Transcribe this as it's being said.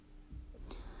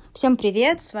Всем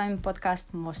привет, с вами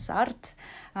подкаст МосАРТ.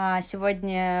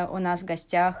 Сегодня у нас в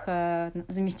гостях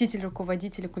заместитель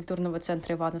руководителя культурного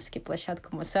центра Ивановский,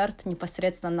 площадка МосАРТ,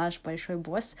 непосредственно наш большой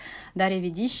босс Дарья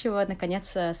Ведищева.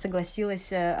 Наконец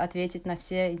согласилась ответить на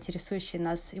все интересующие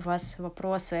нас и вас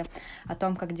вопросы о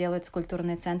том, как делаются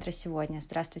культурные центры сегодня.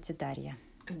 Здравствуйте, Дарья.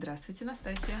 Здравствуйте,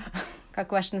 Настасья.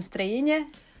 Как ваше настроение?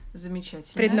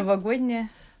 Замечательно. Предновогоднее?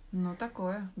 Ну,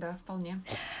 такое, да, вполне.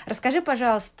 Расскажи,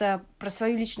 пожалуйста, про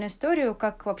свою личную историю,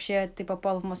 как вообще ты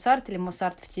попал в МосАРТ или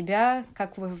МосАРТ в тебя,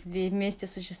 как вы вместе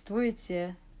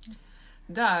существуете?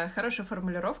 Да, хорошая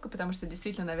формулировка, потому что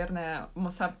действительно, наверное,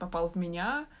 МосАРТ попал в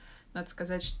меня. Надо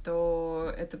сказать,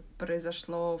 что это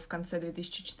произошло в конце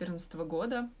 2014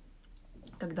 года,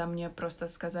 когда мне просто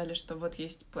сказали, что вот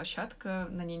есть площадка,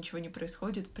 на ней ничего не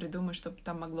происходит, придумай, что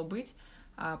там могло быть,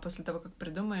 а после того, как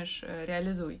придумаешь,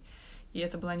 реализуй. И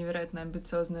это была невероятно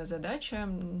амбициозная задача.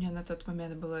 Мне на тот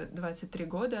момент было 23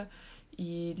 года,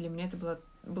 и для меня это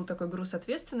был такой груз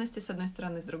ответственности, с одной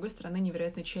стороны, с другой стороны,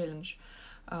 невероятный челлендж.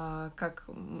 Как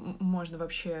можно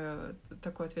вообще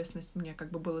такую ответственность мне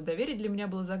как бы было доверить, для меня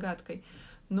было загадкой.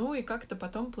 Ну и как-то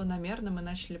потом планомерно мы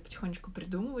начали потихонечку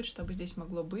придумывать, что бы здесь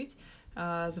могло быть,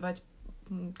 звать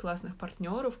классных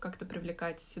партнеров, как-то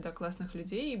привлекать сюда классных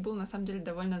людей, и было на самом деле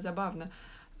довольно забавно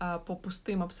по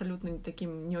пустым, абсолютно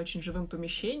таким не очень живым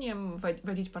помещениям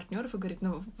водить партнеров и говорить,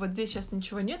 ну вот здесь сейчас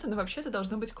ничего нету, но вообще-то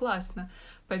должно быть классно.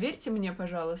 Поверьте мне,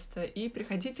 пожалуйста, и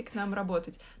приходите к нам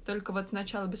работать. Только вот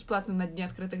сначала бесплатно на дне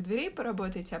открытых дверей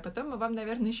поработайте, а потом мы вам,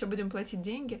 наверное, еще будем платить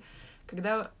деньги,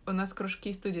 когда у нас кружки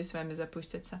и студии с вами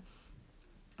запустятся.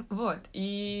 Вот,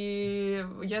 и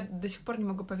я до сих пор не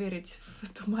могу поверить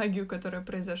в ту магию, которая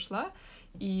произошла,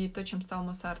 и то, чем стал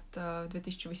МосАРТ в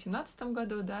 2018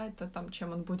 году, да, это там,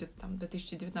 чем он будет там, в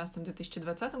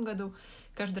 2019-2020 году.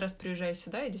 Каждый раз приезжая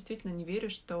сюда, я действительно не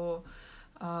верю, что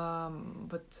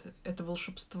вот это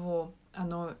волшебство,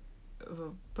 оно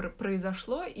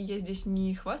произошло, и я здесь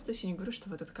не хвастаюсь и не говорю, что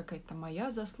вот это какая-то моя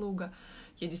заслуга.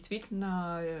 Мне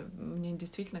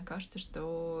действительно кажется,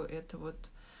 что это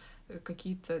вот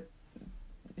какие-то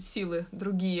силы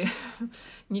другие,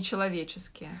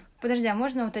 нечеловеческие. Подожди, а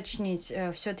можно уточнить,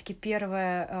 все-таки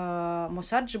первое,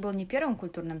 МосАРТ же был не первым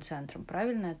культурным центром,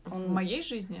 правильно? В моей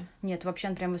жизни? Нет, вообще,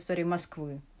 например, в истории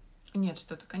Москвы. Нет,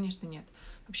 что-то, конечно, нет.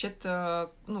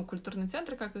 Вообще-то, культурные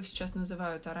центры, как их сейчас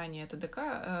называют, а ранее это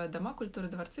ДК, дома культуры,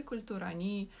 дворцы культуры,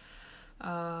 они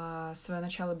свое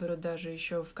начало берут даже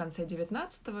еще в конце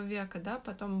XIX века, да,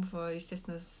 потом,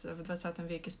 естественно, в XX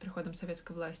веке с приходом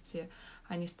советской власти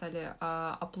они стали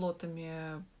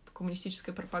оплотами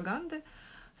коммунистической пропаганды,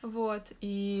 вот,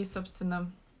 и,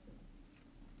 собственно,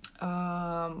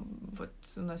 вот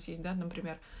у нас есть, да,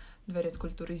 например, Дворец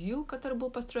культуры ЗИЛ, который был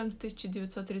построен в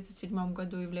 1937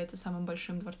 году, является самым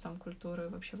большим дворцом культуры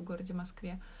вообще в городе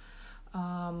Москве.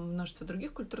 Множество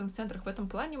других культурных центров. В этом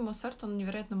плане МосАРТ, он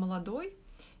невероятно молодой,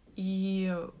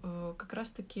 и как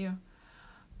раз-таки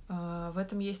в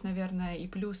этом есть, наверное, и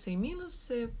плюсы, и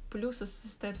минусы. Плюсы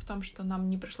состоят в том, что нам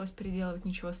не пришлось переделывать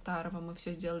ничего старого, мы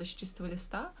все сделали с чистого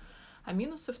листа, а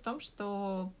минусы в том,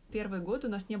 что первый год у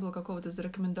нас не было какого-то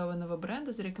зарекомендованного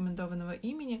бренда, зарекомендованного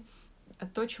имени,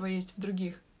 то, чего есть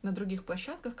на других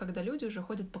площадках, когда люди уже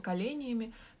ходят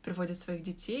поколениями, приводят своих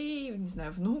детей, не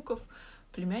знаю, внуков,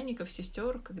 племянников,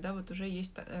 сестер, когда вот уже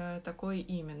есть такое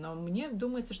имя. Но мне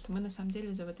думается, что мы на самом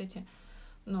деле за вот эти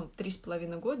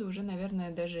 3,5 года уже,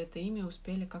 наверное, даже это имя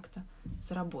успели как-то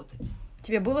заработать.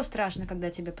 Тебе было страшно,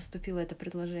 когда тебе поступило это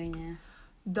предложение?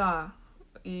 Да.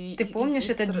 Ты помнишь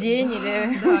этот день?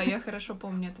 Да, я хорошо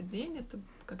помню этот день. Это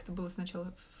как-то было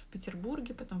сначала в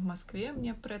Петербурге, потом в Москве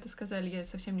мне про это сказали. Я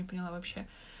совсем не поняла вообще,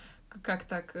 как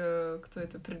так, кто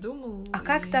это придумал. А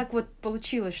как так вот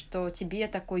получилось, что тебе,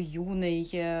 такой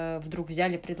юной, вдруг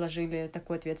взяли, предложили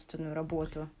такую ответственную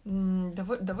работу?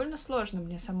 Довольно сложно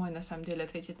мне самой, на самом деле,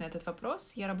 ответить на этот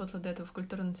вопрос. Я работала до этого в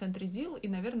культурном центре ЗИЛ и,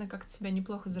 наверное, как-то себя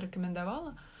неплохо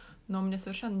зарекомендовала, но у меня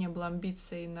совершенно не было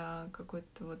амбиций на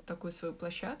какую-то вот такую свою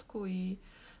площадку, и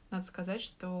надо сказать,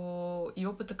 что и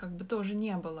опыта как бы тоже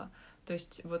не было. То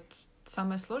есть вот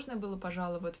самое сложное было,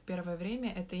 пожалуй, вот в первое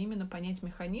время, это именно понять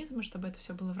механизмы, чтобы это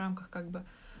все было в рамках как бы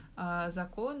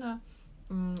закона,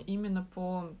 именно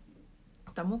по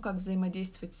тому, как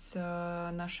взаимодействовать с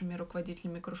нашими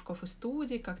руководителями кружков и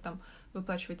студий, как там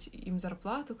выплачивать им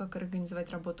зарплату, как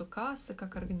организовать работу кассы,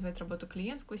 как организовать работу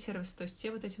клиентского сервиса. То есть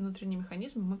все вот эти внутренние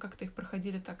механизмы, мы как-то их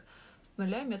проходили так с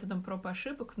нуля, методом проб и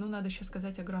ошибок. Ну, надо еще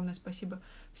сказать огромное спасибо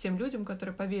всем людям,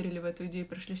 которые поверили в эту идею и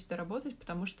пришли сюда работать,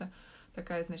 потому что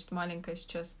такая, значит, маленькая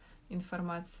сейчас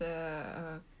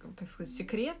информация, как сказать,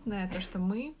 секретная, то, что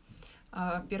мы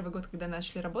Первый год, когда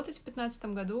начали работать в 2015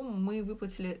 году, мы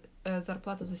выплатили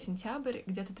зарплату за сентябрь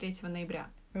где-то 3 ноября.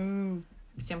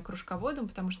 Всем кружководам,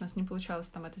 потому что у нас не получалось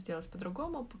там это сделать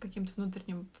по-другому, по каким-то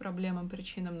внутренним проблемам,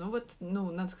 причинам.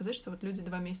 Надо сказать, что вот люди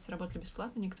 2 месяца работали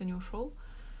бесплатно, никто не ушел,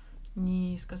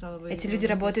 не сказала бы... Эти люди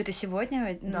работают и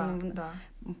сегодня? Да.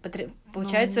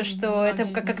 Получается, что это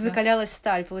как закалялась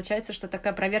сталь. Получается, что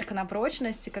такая проверка на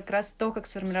прочность, и как раз то, как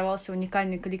сформировался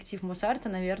уникальный коллектив МосАРТа,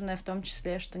 наверное, в том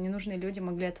числе, что ненужные люди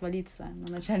могли отвалиться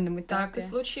на начальном этапе. Так и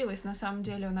случилось. На самом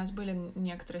деле у нас были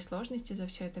некоторые сложности за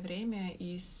все это время,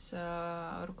 и с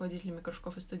руководителями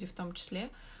кружков и студий в том числе.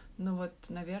 Но вот,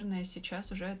 наверное,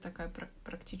 сейчас уже такая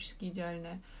практически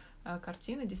идеальная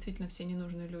картина. Действительно, все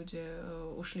ненужные люди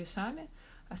ушли сами,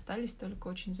 остались только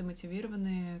очень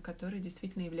замотивированные, которые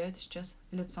действительно являются сейчас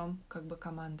лицом как бы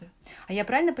команды. А я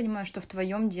правильно понимаю, что в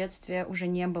твоем детстве уже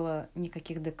не было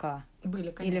никаких ДК?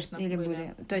 Были, конечно. Или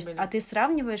были. То есть, а ты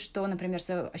сравниваешь, что, например,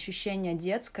 ощущение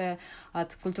детское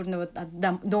от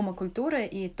Дома культуры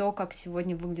и то, как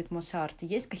сегодня выглядит МосАРТ?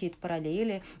 Есть какие-то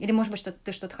параллели? Или, может быть,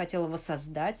 ты что-то хотела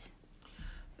воссоздать?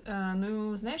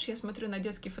 Знаешь, я смотрю на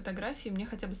детские фотографии, мне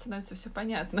хотя бы становится все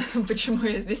понятно, почему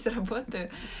я здесь работаю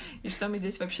и что мы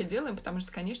здесь вообще делаем, потому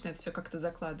что, конечно, это все как-то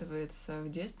закладывается в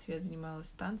детстве. Я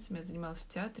занималась танцами, я занималась в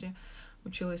театре,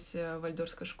 училась в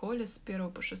вальдорфской школе с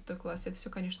 1 по 6 класс. Это все,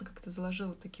 конечно, как-то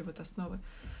заложило такие вот основы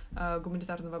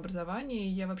гуманитарного образования. И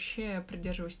я вообще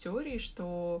придерживаюсь теории,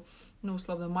 что,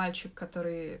 условно, мальчик,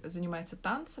 который занимается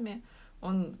танцами,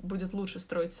 он будет лучше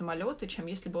строить самолеты, чем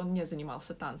если бы он не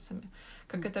занимался танцами.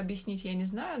 Как это объяснить, я не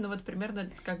знаю, но вот примерно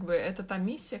как бы это та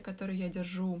миссия, которую я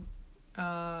держу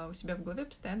у себя в голове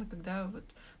постоянно, когда вот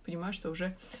понимаю, что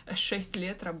уже 6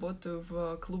 лет работаю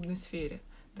в клубной сфере,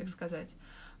 так сказать.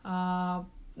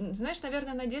 Знаешь,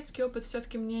 наверное, на детский опыт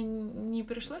все-таки мне не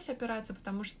пришлось опираться,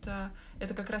 потому что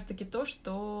это как раз-таки то,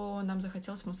 что нам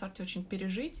захотелось в МосАРТе очень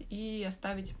пережить и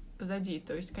оставить позади.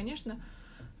 То есть, конечно...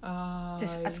 То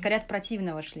есть скорее от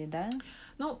противного шли, да?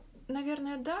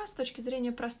 Наверное, да. С точки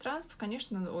зрения пространств,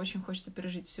 конечно, очень хочется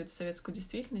пережить всю эту советскую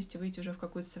действительность и выйти уже в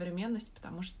какую-то современность,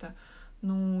 потому что,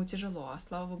 тяжело. А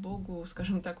слава богу,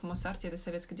 скажем так, в МосАРТе этой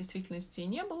советской действительности и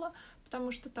не было,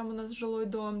 потому что там у нас жилой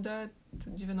дом, да,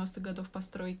 90-х годов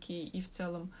постройки, и в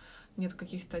целом нет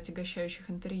каких-то отягощающих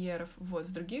интерьеров. Вот.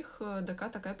 В других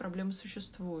ДК такая проблема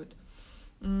существует.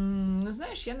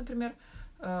 Знаешь, я, например,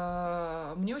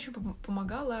 мне очень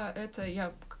помогало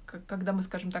это, когда мы,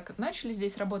 скажем так, начали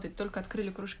здесь работать, только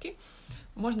открыли кружки,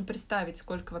 можно представить,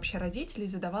 сколько вообще родителей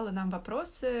задавало нам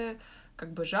вопросы,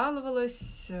 как бы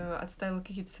жаловалась, отстаивала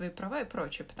какие-то свои права и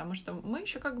прочее, потому что мы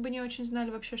еще как бы не очень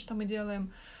знали вообще, что мы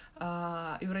делаем,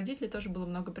 и у родителей тоже было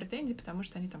много претензий, потому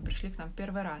что они там пришли к нам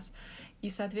первый раз.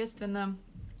 И, соответственно,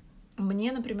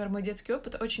 мне, например, мой детский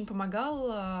опыт очень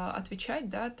помогал отвечать,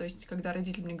 да, то есть, когда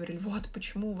родители мне говорили, вот,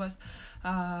 почему у вас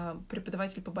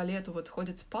преподаватель по балету вот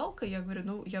ходит с палкой, я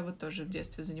говорю, я вот тоже в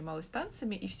детстве занималась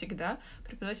танцами, и всегда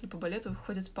преподаватель по балету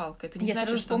ходит с палкой. Это не я значит,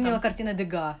 сразу вспомнила там... картину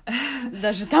Дега,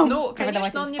 даже там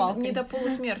конечно, он не до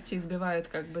полусмерти избивает,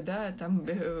 как бы, да, там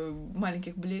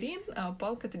маленьких балерин, а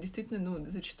палка — это действительно,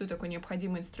 зачастую такой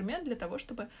необходимый инструмент для того,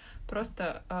 чтобы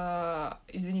просто,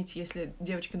 извините, если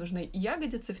девочке нужно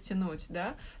ягодицы втянуть,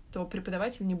 да, то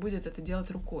преподаватель не будет это делать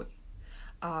рукой.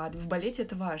 А в балете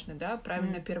это важно, да,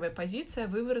 правильная первая позиция,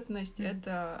 выворотность,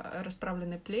 это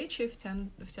расправленные плечи,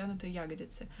 втянутые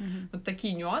ягодицы. Вот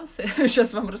такие нюансы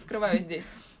сейчас вам раскрываю здесь.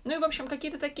 И, в общем,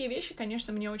 какие-то такие вещи,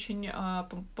 конечно, мне очень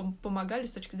помогали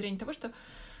с точки зрения того, что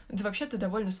это вообще-то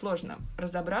довольно сложно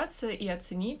разобраться и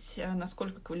оценить,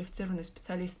 насколько квалифицированный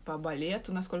специалист по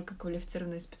балету, насколько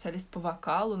квалифицированный специалист по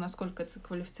вокалу, насколько это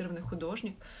квалифицированный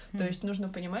художник. То есть нужно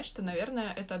понимать, что,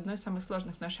 наверное, это одно из самых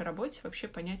сложных в нашей работе, вообще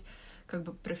понять как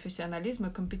бы профессионализм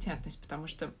и компетентность, потому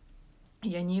что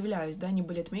я не являюсь, да, ни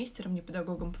балетмейстером, ни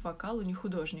педагогом по вокалу, ни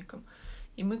художником.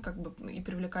 И мы как бы и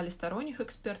привлекали сторонних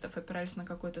экспертов, опирались на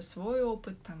какой-то свой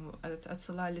опыт, там,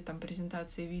 отсылали там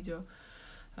презентации, видео,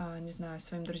 не знаю,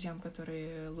 своим друзьям,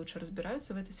 которые лучше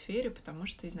разбираются в этой сфере, потому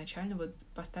что изначально вот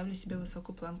поставили себе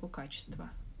высокую планку качества.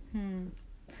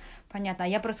 Понятно. А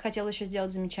я просто хотела еще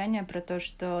сделать замечание про то,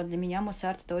 что для меня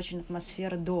МосАРТ — это очень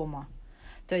атмосфера дома.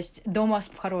 То есть дома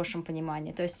в хорошем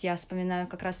понимании. То есть я вспоминаю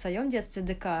как раз в своем детстве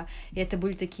ДК, и это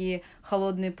были такие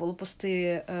холодные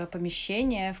полупустые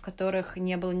помещения, в которых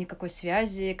не было никакой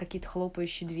связи, какие-то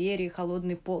хлопающие двери,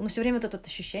 холодный пол. Все время вот это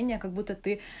ощущение, как будто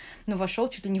ты вошел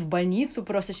чуть ли не в больницу,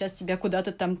 просто сейчас тебя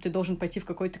куда-то там, ты должен пойти в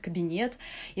какой-то кабинет.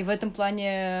 И в этом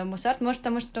плане МосАРТ, может,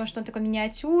 потому что он такой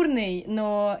миниатюрный,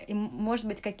 но, может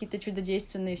быть, какие-то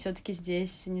чудодейственные все-таки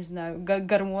здесь, не знаю,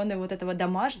 гормоны вот этого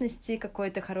домашности,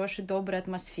 какой-то хорошей, доброй атмосферы,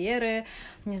 атмосферы,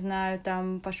 не знаю,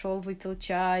 там пошел, выпил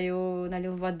чаю,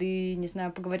 налил воды, не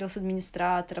знаю, поговорил с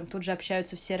администратором, тут же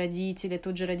общаются все родители,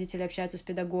 тут же родители общаются с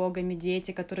педагогами,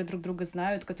 дети, которые друг друга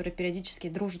знают, которые периодически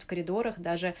дружат в коридорах,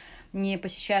 даже не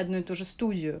посещая одну и ту же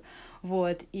студию.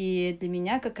 Вот, и для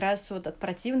меня как раз вот от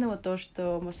противного то,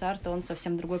 что МосАРТ, он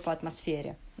совсем другой по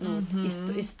атмосфере,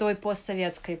 из той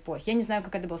постсоветской эпохи. Я не знаю,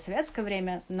 как это было в советское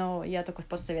время, но я только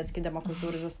постсоветские дома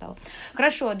культуры застала.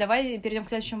 Хорошо, давай перейдем к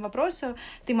следующему вопросу.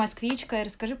 Ты москвичка, и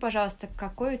расскажи, пожалуйста,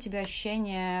 какое у тебя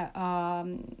ощущение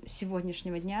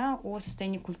сегодняшнего дня о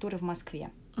состоянии культуры в Москве?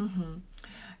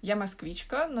 Я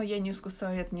москвичка, но я не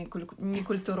искусствовед, не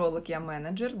культуролог, я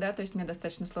менеджер, да, то есть мне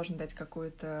достаточно сложно дать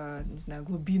какую-то, не знаю,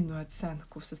 глубинную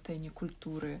оценку состояния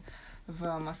культуры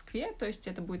в Москве, то есть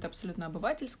это будет абсолютно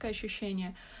обывательское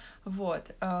ощущение,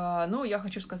 вот. Ну, я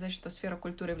хочу сказать, что сфера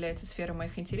культуры является сферой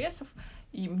моих интересов,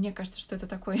 и мне кажется, что это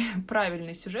такой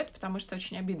правильный сюжет, потому что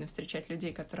очень обидно встречать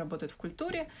людей, которые работают в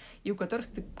культуре, и у которых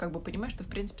ты как бы понимаешь, что, в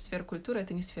принципе, сфера культуры —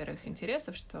 это не сфера их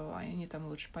интересов, что они там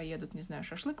лучше поедут, не знаю,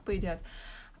 шашлык поедят,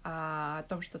 а о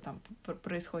том, что там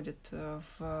происходит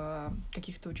в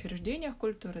каких-то учреждениях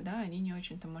культуры, да, они не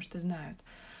очень-то, может, и знают.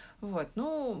 Вот,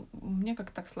 ну, мне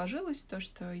как-то так сложилось, то,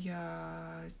 что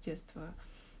я с детства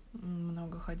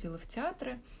много ходила в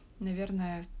театры.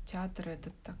 Наверное, театр — это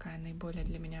такая наиболее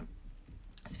для меня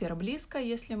сфера близкая,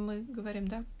 если мы говорим,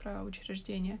 да, про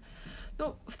учреждения.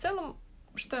 Ну, в целом,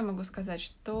 что я могу сказать?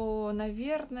 Что,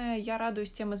 наверное, я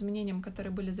радуюсь тем изменениям,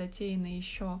 которые были затеяны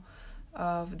еще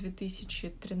в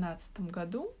 2013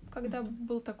 году, когда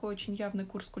был такой очень явный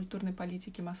курс культурной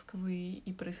политики Москвы,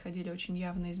 и происходили очень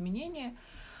явные изменения.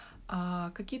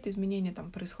 Какие-то изменения там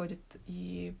происходят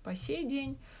и по сей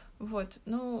день. Вот,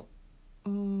 ну,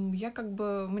 я как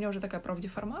бы... У меня уже такая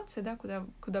профдеформация, да,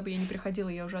 куда бы я ни приходила,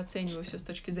 я уже оцениваю все с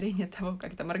точки зрения того,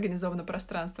 как там организовано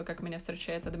пространство, как меня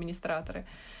встречают администраторы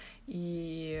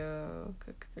и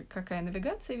какая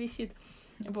навигация висит.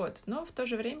 Вот, но в то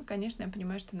же время, конечно, я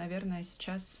понимаю, что, наверное,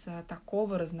 сейчас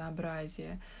такого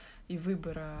разнообразия и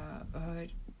выбора,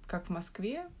 как в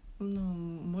Москве, ну,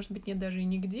 может быть, нет даже и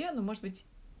нигде, но, может быть,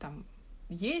 там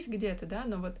есть где-то, да,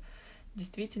 но вот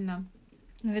действительно...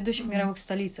 В ведущих мировых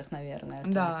столицах, наверное.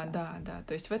 Да.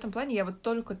 То есть в этом плане я вот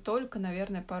только,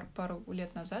 наверное, пару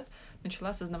лет назад начала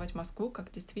осознавать Москву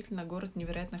как действительно город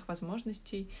невероятных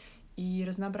возможностей и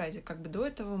разнообразия. Как бы до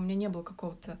этого у меня не было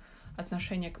какого-то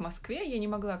отношения к Москве, я не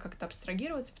могла как-то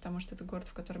абстрагироваться, потому что это город,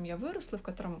 в котором я выросла, в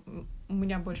котором у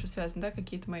меня больше связаны, да,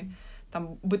 какие-то мои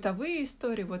там бытовые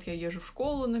истории, вот я езжу в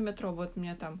школу на метро, вот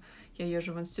мне там, я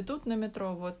езжу в институт на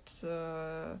метро, вот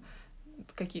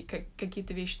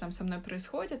какие-то вещи там со мной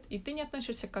происходят, и ты не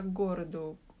относишься как к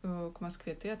городу, к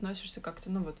Москве, ты относишься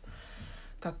как-то, ну вот,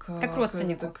 как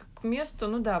родственнику. К месту,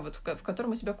 ну да, вот в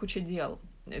котором у тебя куча дел.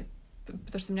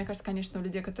 Потому что, мне кажется, конечно, у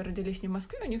людей, которые родились не в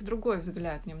Москве, у них другой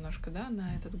взгляд немножко, да,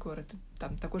 на этот город.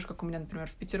 Там такой же, как у меня, например,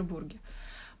 в Петербурге.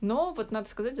 Но вот, надо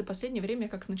сказать, за последнее время я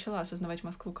как-то начала осознавать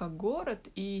Москву как город,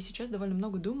 и сейчас довольно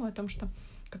много думаю о том, что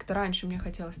как-то раньше мне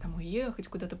хотелось там уехать,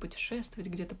 куда-то путешествовать,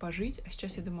 где-то пожить, а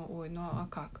сейчас я думаю, ой, ну а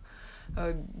как?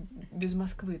 Без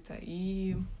Москвы-то.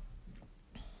 И...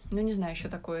 Ну, не знаю, еще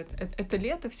такое. Это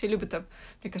лето, все любят...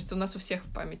 Мне кажется, у нас у всех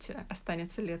в памяти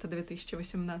останется лето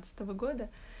 2018 года,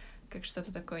 как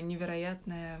что-то такое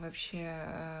невероятное вообще,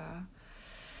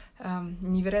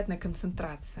 невероятная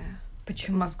концентрация.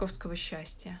 Почему? Московского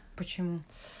счастья. Почему?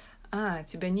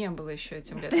 Тебя не было еще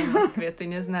этим летом в Москве, ты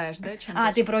не знаешь, да?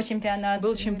 Ты про чемпионат.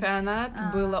 Был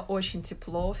чемпионат, было очень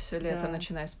тепло все лето,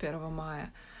 начиная с 1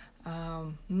 мая.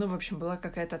 Ну, в общем, была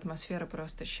какая-то атмосфера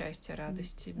просто счастья,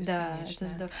 радости, бесконечная. Да, это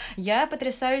здорово. Я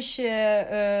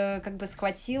потрясающе как бы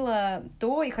схватила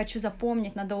то и хочу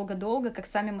запомнить надолго-долго, как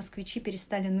сами москвичи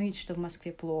перестали ныть, что в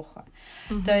Москве плохо.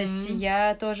 То есть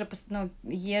я тоже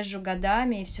езжу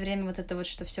годами, и все время вот это вот,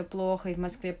 что все плохо, и в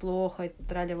Москве плохо, и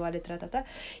траливали, тра-та-та.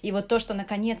 И вот то, что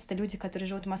наконец-то люди, которые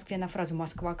живут в Москве, на фразу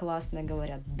 «Москва классная»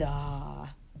 говорят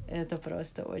 «да». Это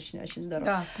просто очень-очень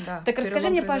здорово. Да. Так расскажи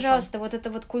мне, пожалуйста, вот эта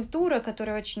вот культура,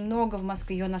 которая очень много в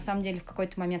Москве, ее на самом деле в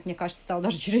какой-то момент, мне кажется, стало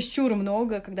даже чересчур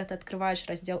много, когда ты открываешь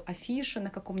раздел афиши на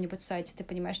каком-нибудь сайте, ты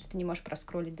понимаешь, что ты не можешь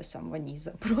проскроллить до самого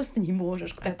низа. Просто не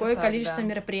можешь. Такое количество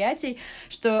мероприятий,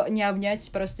 что не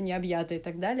обнять просто необъято и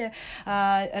так далее.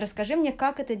 Расскажи мне,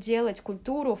 как это делать,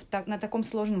 культуру на таком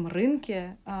сложном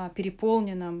рынке,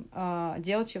 переполненном,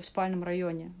 делать ее в спальном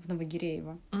районе, в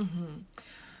Новогиреево.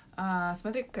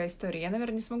 Смотри, какая история. Я,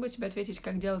 наверное, не смогу тебе ответить,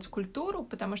 как делать культуру,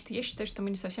 потому что я считаю, что мы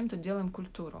не совсем тут делаем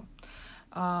культуру.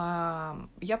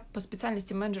 Я по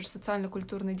специальности менеджер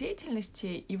социально-культурной деятельности,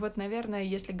 и вот, наверное,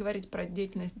 если говорить про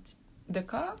деятельность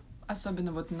ДК,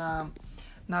 особенно вот на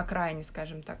окраине,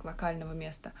 скажем так, локального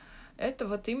места, это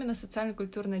вот именно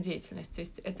социально-культурная деятельность, то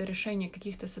есть это решение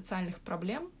каких-то социальных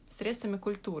проблем средствами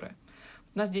культуры.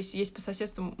 У нас здесь есть по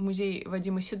соседству музей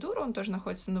Вадима Сидура, он тоже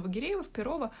находится в Новогиреево, в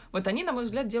Перово. Вот они, на мой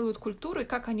взгляд, делают культуру, и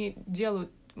как они делают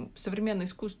современное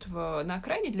искусство на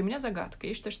окраине, для меня загадка.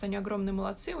 Я считаю, что они огромные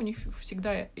молодцы, у них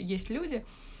всегда есть люди,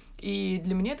 и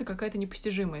для меня это какая-то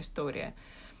непостижимая история.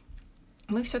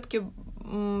 Мы все-таки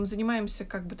занимаемся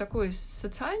как бы такой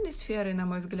социальной сферой, на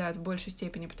мой взгляд, в большей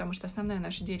степени, потому что основная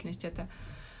наша деятельность — это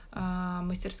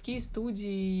мастерские,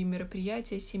 студии,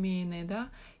 мероприятия семейные, да,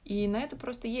 и на это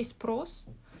просто есть спрос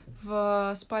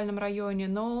в спальном районе,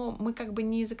 но мы как бы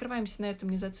не закрываемся на этом,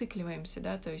 не зацикливаемся,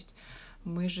 да, то есть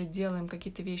мы же делаем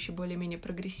какие-то вещи более-менее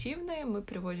прогрессивные, мы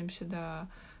приводим сюда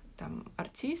там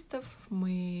артистов,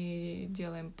 мы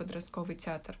делаем подростковый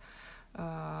театр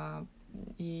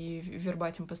и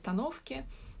вербатим постановки,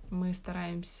 мы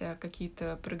стараемся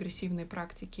какие-то прогрессивные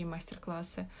практики,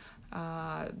 мастер-классы,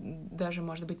 даже,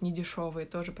 может быть, не дешевые,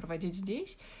 тоже проводить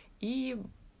здесь. И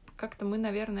как-то мы,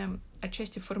 наверное,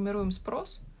 отчасти формируем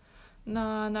спрос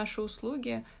на наши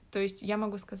услуги. То есть я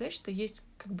могу сказать, что есть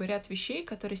как бы ряд вещей,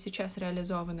 которые сейчас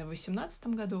реализованы в 2018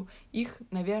 году, их,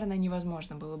 наверное,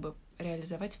 невозможно было бы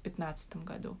реализовать в 2015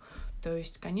 году. То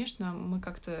есть, конечно, мы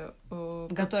как-то...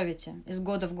 Готовите из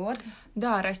года в год?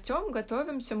 Да, растем,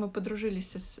 готовимся, мы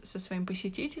подружились со своим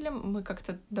посетителем, мы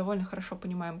как-то довольно хорошо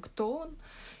понимаем, кто он,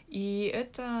 и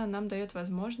это нам дает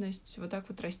возможность вот так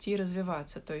вот расти и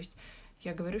развиваться. То есть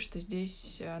я говорю, что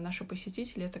здесь наши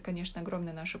посетители — это, конечно,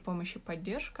 огромная наша помощь и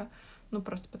поддержка, ну,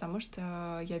 просто потому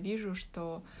что я вижу,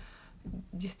 что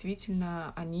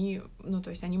действительно они, ну, то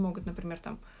есть они могут, например,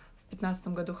 там, в 2015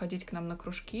 году ходить к нам на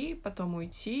кружки, потом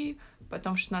уйти,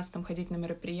 потом в 2016 ходить на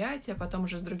мероприятия, потом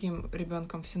уже с другим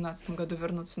ребенком в 2017 году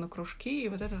вернуться на кружки, и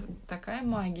вот это такая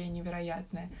магия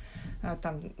невероятная.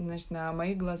 Там, значит, на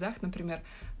моих глазах, например,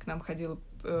 к нам ходила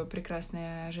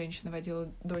прекрасная женщина,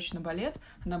 водила дочь на балет,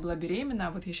 она была беременна,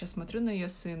 а вот я сейчас смотрю на ее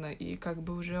сына, и как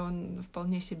бы уже он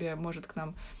вполне себе может к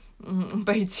нам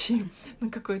пойти на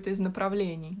какое-то из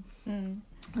направлений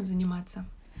заниматься.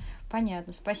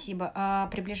 Понятно, спасибо.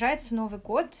 Приближается Новый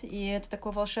год, и это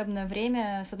такое волшебное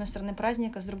время, с одной стороны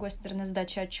праздника, с другой стороны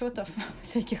сдачи отчетов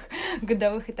всяких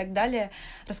годовых и так далее.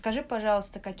 Расскажи,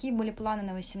 пожалуйста, какие были планы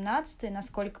на 18-й,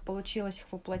 насколько получилось их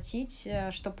воплотить,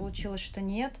 что получилось, что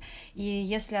нет, и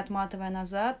если, отматывая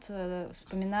назад,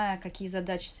 вспоминая, какие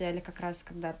задачи стояли как раз,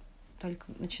 когда только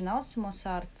начинался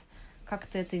МосАРТ, как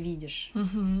ты это видишь?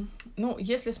 Ну,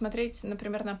 если смотреть,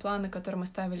 например, на планы, которые мы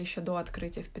ставили еще до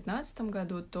открытия в 2015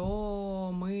 году,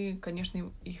 то мы, конечно,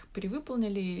 их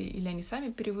перевыполнили, или они сами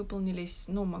перевыполнились.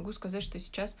 Ну, могу сказать, что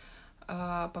сейчас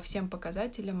по всем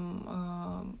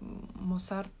показателям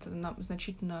МосАРТ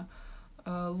значительно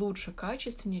лучше,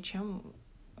 качественнее, чем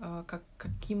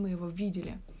каким мы его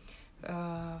видели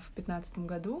в 2015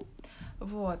 году.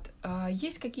 Вот.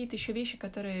 Есть какие-то еще вещи,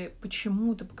 которые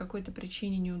почему-то по какой-то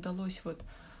причине не удалось вот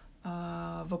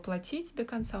воплотить до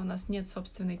конца. У нас нет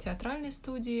собственной театральной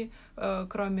студии,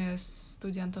 кроме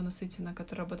студии Антона Сытина,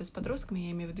 которая работает с подростками,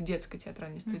 я имею в виду детской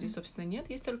театральной студии, собственно, нет,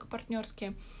 есть только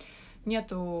партнерские.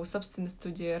 Нету собственной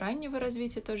студии раннего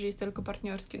развития, тоже есть только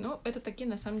партнерские. Но это такие,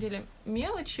 на самом деле,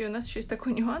 мелочи. У нас еще есть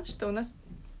такой нюанс, что у нас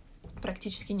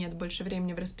практически нет больше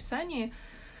времени в расписании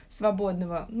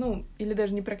свободного, ну, или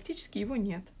даже не практически, его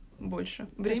нет больше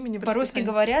времени в расписании. По-русски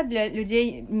говоря, для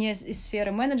людей не из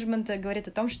сферы менеджмента говорит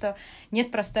о том, что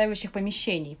нет простаивающих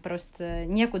помещений, просто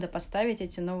некуда поставить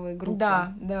эти новые группы.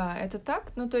 Да, это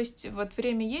так, ну, то есть вот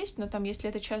время есть, но там, если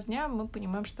это час дня, мы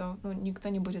понимаем, что никто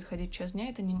не будет ходить в час дня,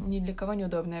 это ни для кого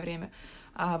неудобное время.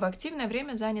 А в активное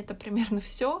время занято примерно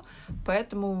все,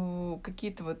 поэтому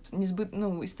какие-то вот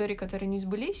истории, которые не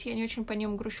сбылись, я не очень по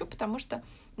ним грущу, потому что,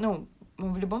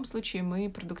 в любом случае мы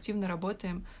продуктивно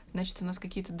работаем, значит, у нас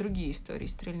какие-то другие истории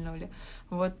стрельнули.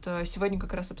 Вот сегодня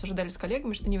как раз обсуждали с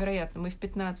коллегами, что невероятно. Мы в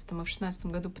 2015 и в 2016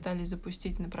 году пытались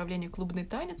запустить направление клубный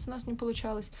танец, у нас не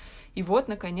получалось. И вот,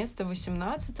 наконец-то, в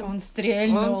 2018-м... Он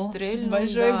стрельнул с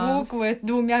большой буквы,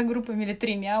 2 группами или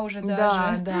 3 уже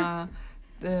даже. Да.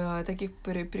 Таких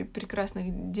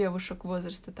прекрасных девушек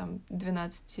возраста там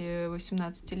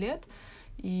 12-18 лет.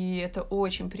 И это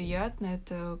очень приятно,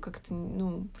 это как-то,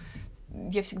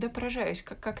 я всегда поражаюсь,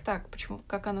 как так, почему,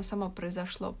 как оно само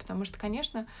произошло, потому что,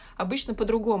 конечно, обычно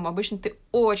по-другому, обычно ты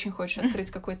очень хочешь открыть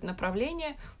какое-то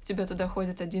направление, у тебя туда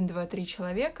ходят 1, 2, 3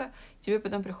 человека, тебе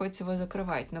потом приходится его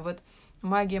закрывать, но вот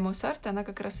магия МосАРТа, она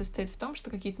как раз состоит в том, что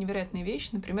какие-то невероятные вещи,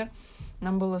 например,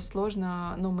 нам было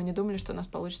сложно, мы не думали, что у нас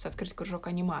получится открыть кружок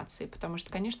анимации, потому что,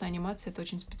 конечно, анимация — это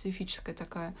очень специфическое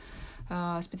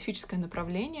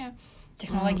направление.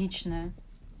 Технологичное.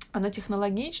 оно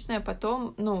технологичное,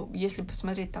 потом, если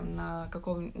посмотреть там на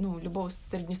любого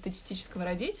среднестатистического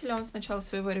родителя, он сначала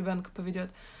своего ребенка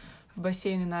поведет в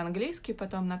бассейны на английский,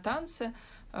 потом на танцы,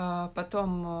 потом,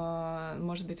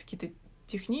 может быть, какие-то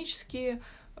технические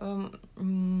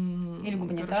или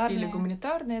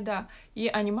гуманитарные, да. И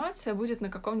анимация будет на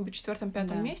каком-нибудь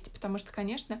 4-5 месте, потому что,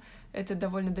 конечно, это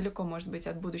довольно далеко может быть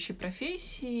от будущей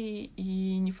профессии,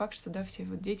 и не факт, что, да, все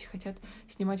вот дети хотят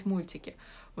снимать мультики.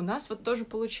 У нас вот тоже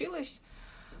получилось,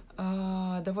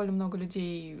 довольно много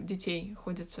детей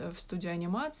ходят в студию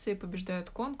анимации, побеждают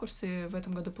конкурсы. В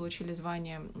этом году получили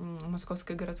звание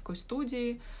Московской городской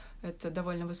студии. Это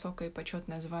довольно высокое и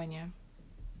почетное звание.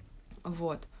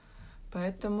 Вот.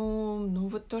 Поэтому,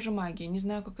 вот тоже магия. Не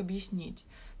знаю, как объяснить.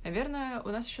 Наверное, у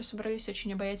нас еще собрались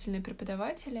очень обаятельные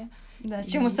преподаватели. Да, с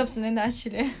чем мы, собственно, и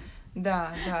начали.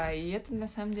 Да, и это, на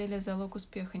самом деле, залог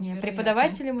успеха.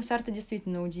 Преподаватели МосАРТа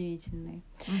действительно удивительные.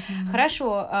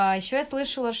 Хорошо. Еще я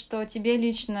слышала, что тебе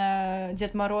лично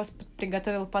Дед Мороз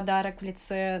приготовил подарок в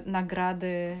лице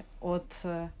награды от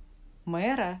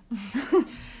мэра.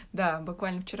 Да,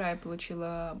 буквально вчера я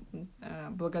получила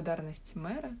благодарность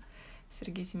мэра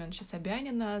Сергея Семеновича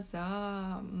Собянина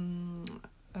за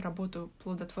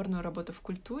плодотворную работу в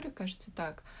культуре, кажется,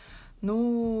 так.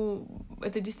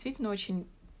 Это действительно очень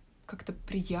как-то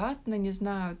приятно, не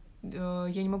знаю,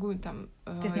 я не могу там...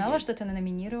 Ты знала, что ты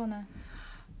номинирована?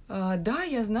 Да,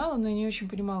 я знала, но я не очень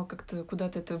понимала, как-то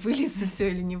куда-то это выльется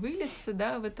все или не выльется,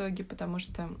 да, в итоге, потому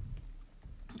что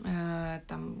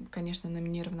там, конечно,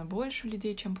 номинировано больше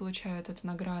людей, чем получают эту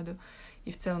награду,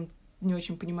 и в целом не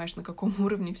очень понимаешь, на каком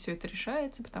уровне все это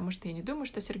решается, потому что я не думаю,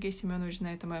 что Сергей Семенович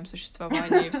знает о моем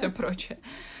существовании и все прочее.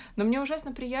 Но мне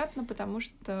ужасно приятно, потому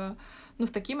что, в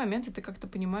такие моменты ты как-то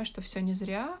понимаешь, что все не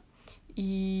зря.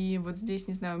 И вот здесь,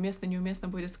 не знаю, уместно-неуместно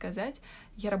будет сказать,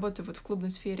 я работаю вот в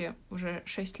клубной сфере уже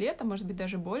 6 лет, а может быть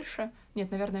даже больше,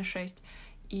 нет, наверное, 6.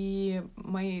 И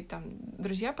мои там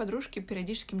друзья, подружки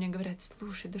периодически мне говорят: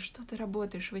 слушай, да что ты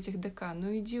работаешь в этих ДК,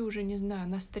 иди уже, не знаю,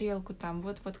 на стрелку там,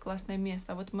 вот классное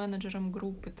место, а вот менеджером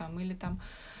группы там, или там,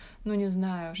 не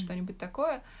знаю, что-нибудь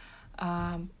такое.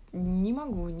 Не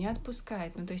могу, не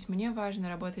отпускать. То есть мне важно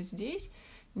работать здесь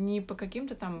не по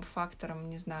каким-то там факторам,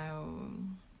 не знаю,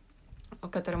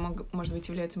 которые, может быть,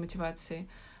 являются мотивацией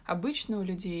обычно у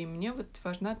людей. Мне вот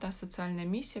важна та социальная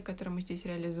миссия, которую мы здесь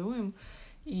реализуем,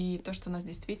 и то, что у нас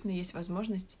действительно есть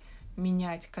возможность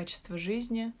менять качество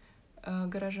жизни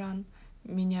горожан,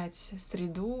 менять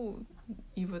среду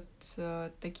и вот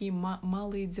такие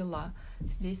малые дела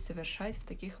здесь совершать в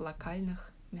таких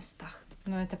локальных местах.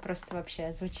 Это просто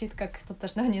вообще звучит как... Тут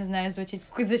должно, не знаю,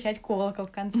 звучать колокол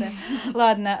в конце.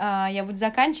 Ладно, я буду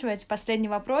заканчивать. Последний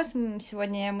вопрос.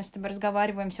 Сегодня мы с тобой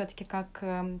разговариваем все-таки, как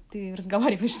ты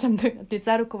разговариваешь со мной от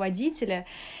лица руководителя.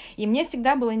 И мне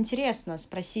всегда было интересно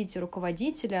спросить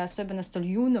руководителя, особенно столь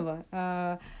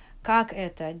юного, как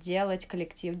это делать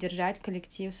коллектив, держать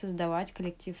коллектив, создавать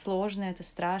коллектив. Сложно это,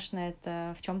 страшно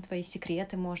это? В чем твои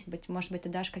секреты, может быть? Может быть, ты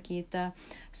дашь какие-то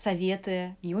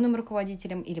советы юным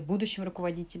руководителям или будущим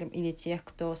руководителям, или тех,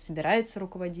 кто собирается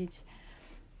руководить?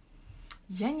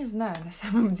 Я не знаю, на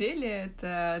самом деле,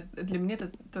 для меня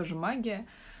это тоже магия,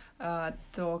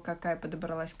 то, какая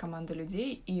подобралась команда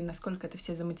людей и насколько это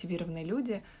все замотивированные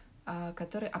люди,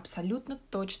 которые абсолютно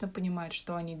точно понимают,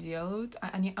 что они делают,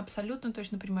 они абсолютно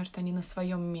точно понимают, что они на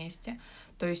своем месте.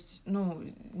 То есть,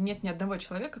 нет ни одного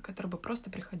человека, который бы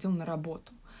просто приходил на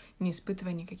работу, не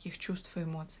испытывая никаких чувств и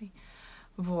эмоций.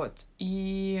 Вот.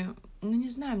 И, не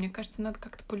знаю, мне кажется, надо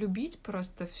как-то полюбить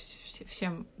просто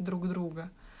всем друг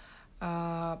друга,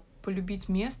 полюбить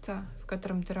место, в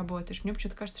котором ты работаешь. Мне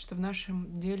почему-то кажется, что в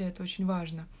нашем деле это очень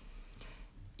важно.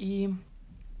 И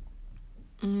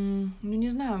не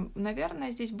знаю,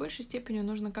 наверное, здесь в большей степени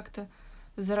нужно как-то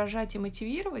заражать и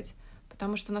мотивировать,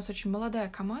 потому что у нас очень молодая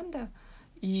команда,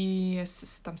 и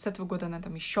с этого года она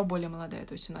там еще более молодая,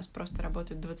 то есть у нас просто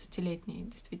работают 20-летние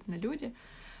действительно люди,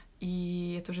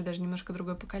 и это уже даже немножко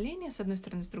другое поколение, с одной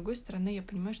стороны, с другой стороны, я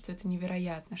понимаю, что это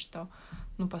невероятно, что,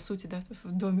 по сути, да,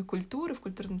 в Доме культуры, в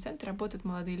культурном центре работают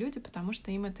молодые люди, потому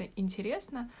что им это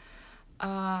интересно,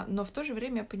 но в то же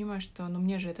время я понимаю, что,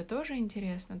 мне же это тоже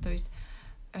интересно, то есть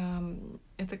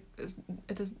это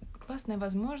классная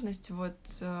возможность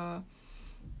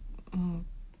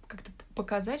как-то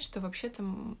показать, что вообще-то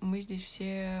мы здесь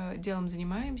все делом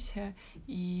занимаемся,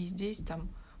 и здесь там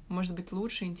может быть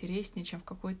лучше, интереснее, чем в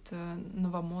какой-то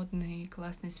новомодной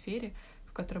классной сфере,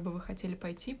 в которую бы вы хотели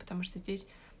пойти, потому что здесь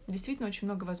действительно очень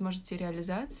много возможностей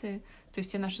реализации. То есть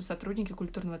все наши сотрудники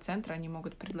культурного центра, они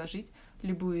могут предложить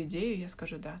любую идею, я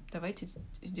скажу: да, давайте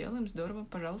сделаем, здорово,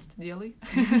 пожалуйста, делай.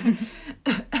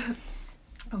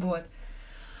 Вот.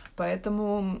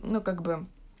 Поэтому,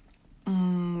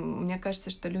 мне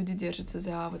кажется, что люди держатся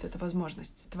за вот эту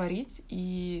возможность творить,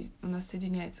 и у нас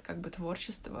соединяется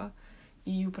творчество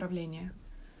и управление.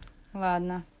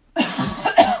 Ладно.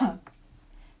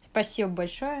 Спасибо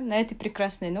большое. На этой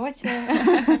прекрасной ноте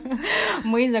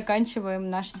мы заканчиваем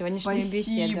нашу сегодняшнюю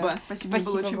беседу. Спасибо,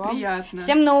 было очень приятно.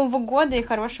 Всем Нового года и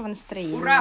хорошего настроения. Ура!